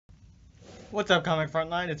What's up, Comic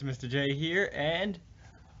Frontline? It's Mr. J here, and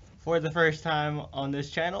for the first time on this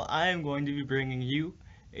channel, I am going to be bringing you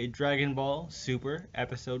a Dragon Ball Super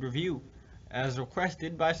episode review, as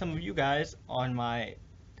requested by some of you guys on my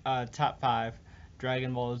top 5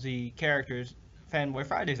 Dragon Ball Z characters Fanboy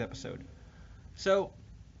Fridays episode. So,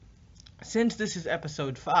 since this is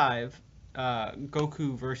episode 5,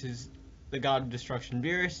 Goku versus the God of Destruction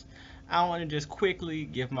Beerus, I want to just quickly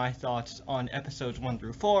give my thoughts on episodes 1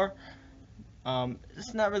 through 4.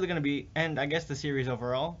 It's not really going to be, and I guess the series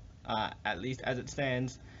overall, at least as it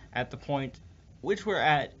stands at the point which we're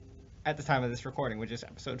at the time of this recording, which is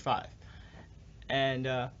episode 5. And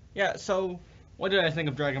yeah, so what did I think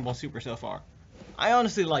of Dragon Ball Super so far? I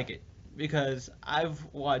honestly like it, because I've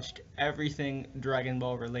watched everything Dragon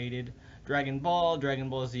Ball related. Dragon Ball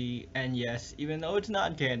Z, and yes, even though it's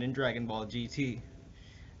not canon, Dragon Ball GT.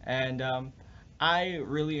 And I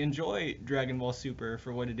really enjoy Dragon Ball Super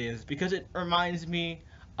for what it is, because it reminds me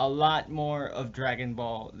a lot more of Dragon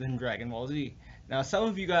Ball than Dragon Ball Z. Now, some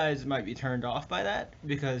of you guys might be turned off by that,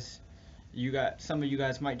 because some of you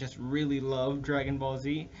guys might just really love Dragon Ball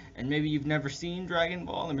Z, and maybe you've never seen Dragon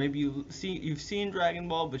Ball, or maybe you've seen Dragon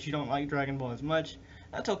Ball, but you don't like Dragon Ball as much.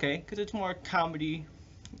 That's okay, because it's more comedy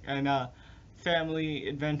and family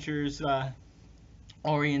adventures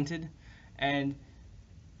oriented.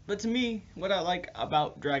 But to me, what I like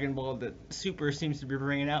about Dragon Ball that Super seems to be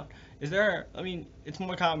bringing out is it's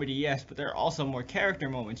more comedy, yes, but there are also more character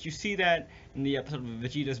moments. You see that in the episode of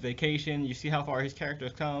Vegeta's Vacation. You see how far his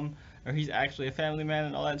character's come, or he's actually a family man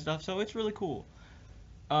and all that stuff, so it's really cool.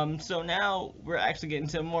 So now we're actually getting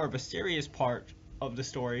to more of a serious part of the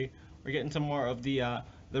story. We're getting to more of the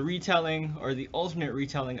retelling, or the alternate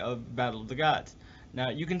retelling of Battle of the Gods. Now,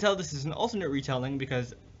 you can tell this is an alternate retelling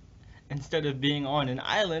because instead of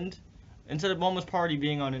Bulma's party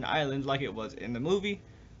being on an island like it was in the movie,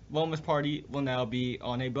 Bulma's party will now be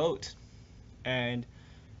on a boat. And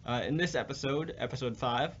in this episode, episode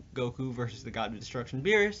 5, Goku versus the God of Destruction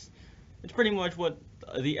Beerus, it's pretty much what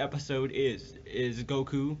the episode is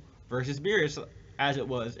Goku versus Beerus as it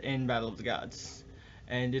was in Battle of the Gods.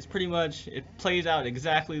 And it plays out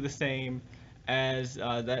exactly the same as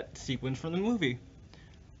that sequence from the movie.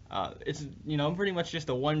 It's pretty much just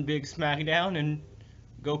a one big smackdown, and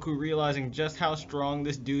Goku realizing just how strong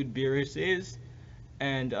this dude Beerus is,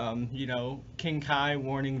 and King Kai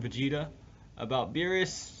warning Vegeta about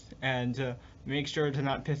Beerus and to make sure to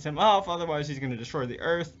not piss him off, otherwise he's going to destroy the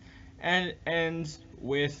Earth, and it ends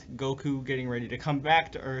with Goku getting ready to come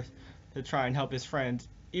back to Earth to try and help his friends,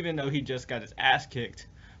 even though he just got his ass kicked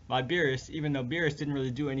by Beerus, even though Beerus didn't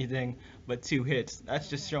really do anything but 2 hits. That's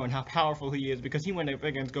just showing how powerful he is, because he went up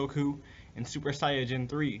against Goku in Super Saiyan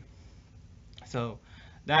 3. So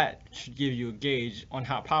that should give you a gauge on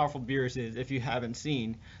how powerful Beerus is if you haven't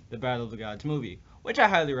seen the Battle of the Gods movie, which I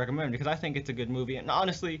highly recommend because I think it's a good movie. And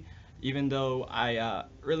honestly, even though I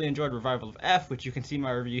really enjoyed Revival of F, which you can see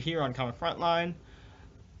my review here on Comic Frontline,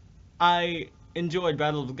 I enjoyed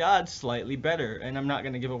Battle of the Gods slightly better, and I'm not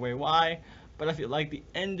going to give away why, but I feel like the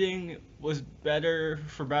ending was better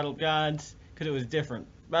for Battle of Gods because it was different.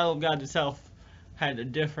 Battle of Gods itself had a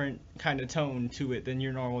different kind of tone to it than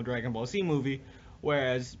your normal Dragon Ball Z movie,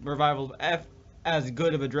 whereas Revival of F, as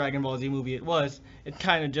good of a Dragon Ball Z movie it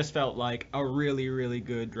kind of just felt like a really, really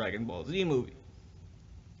good Dragon Ball Z movie.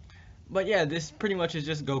 But yeah, this pretty much is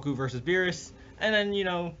just Goku versus Beerus, and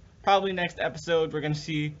then, probably next episode we're going to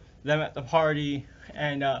see them at the party,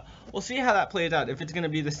 and we'll see how that plays out, if it's going to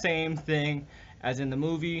be the same thing as in the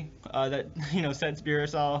movie that sets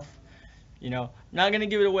Beerus off. Not going to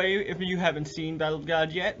give it away if you haven't seen Battle of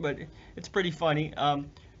God yet, but it's pretty funny.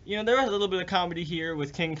 There was a little bit of comedy here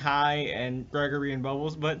with King Kai and Gregory and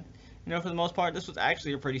Bubbles, but for the most part this was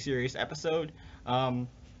actually a pretty serious episode.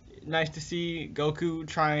 Nice to see Goku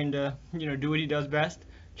trying to do what he does best,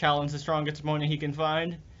 challenge the strongest opponent he can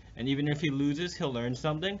find, and even if he loses, he'll learn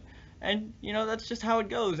something. And, that's just how it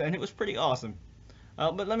goes, and it was pretty awesome.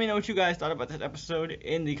 But let me know what you guys thought about this episode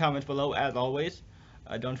in the comments below, as always.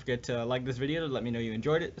 Don't forget to like this video to let me know you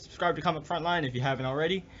enjoyed it. Subscribe to Comic Frontline if you haven't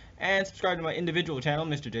already. And subscribe to my individual channel,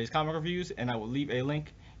 Mr. J's Comic Reviews, and I will leave a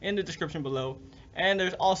link in the description below. And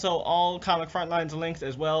there's also all Comic Frontline's links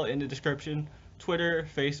as well in the description. Twitter,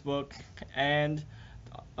 Facebook, and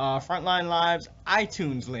Frontline Live's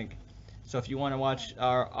iTunes link. So if you want to watch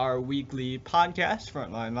our weekly podcast,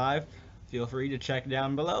 Frontline Live, feel free to check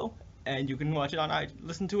down below, and you can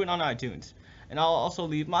listen to it on iTunes. And I'll also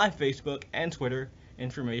leave my Facebook and Twitter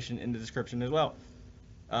information in the description as well.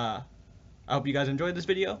 I hope you guys enjoyed this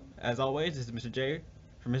video. As always, this is Mr. J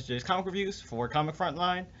from Mr. J's Comic Reviews for Comic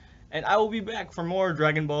Frontline, and I will be back for more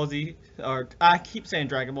Dragon Ball Z, or I keep saying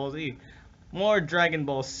Dragon Ball Z. more Dragon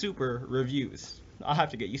Ball Super reviews. I'll have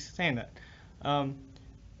to get used to saying that. Um,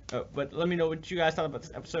 but let me know what you guys thought about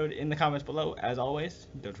this episode in the comments below. As always,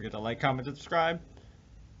 don't forget to like, comment, and subscribe.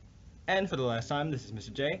 And for the last time, this is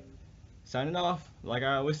Mr. J, signing off. Like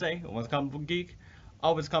I always say, once a comic book geek,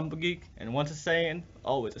 always a comic book geek, and once a Saiyan,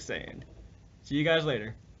 always a Saiyan. See you guys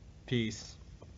later. Peace.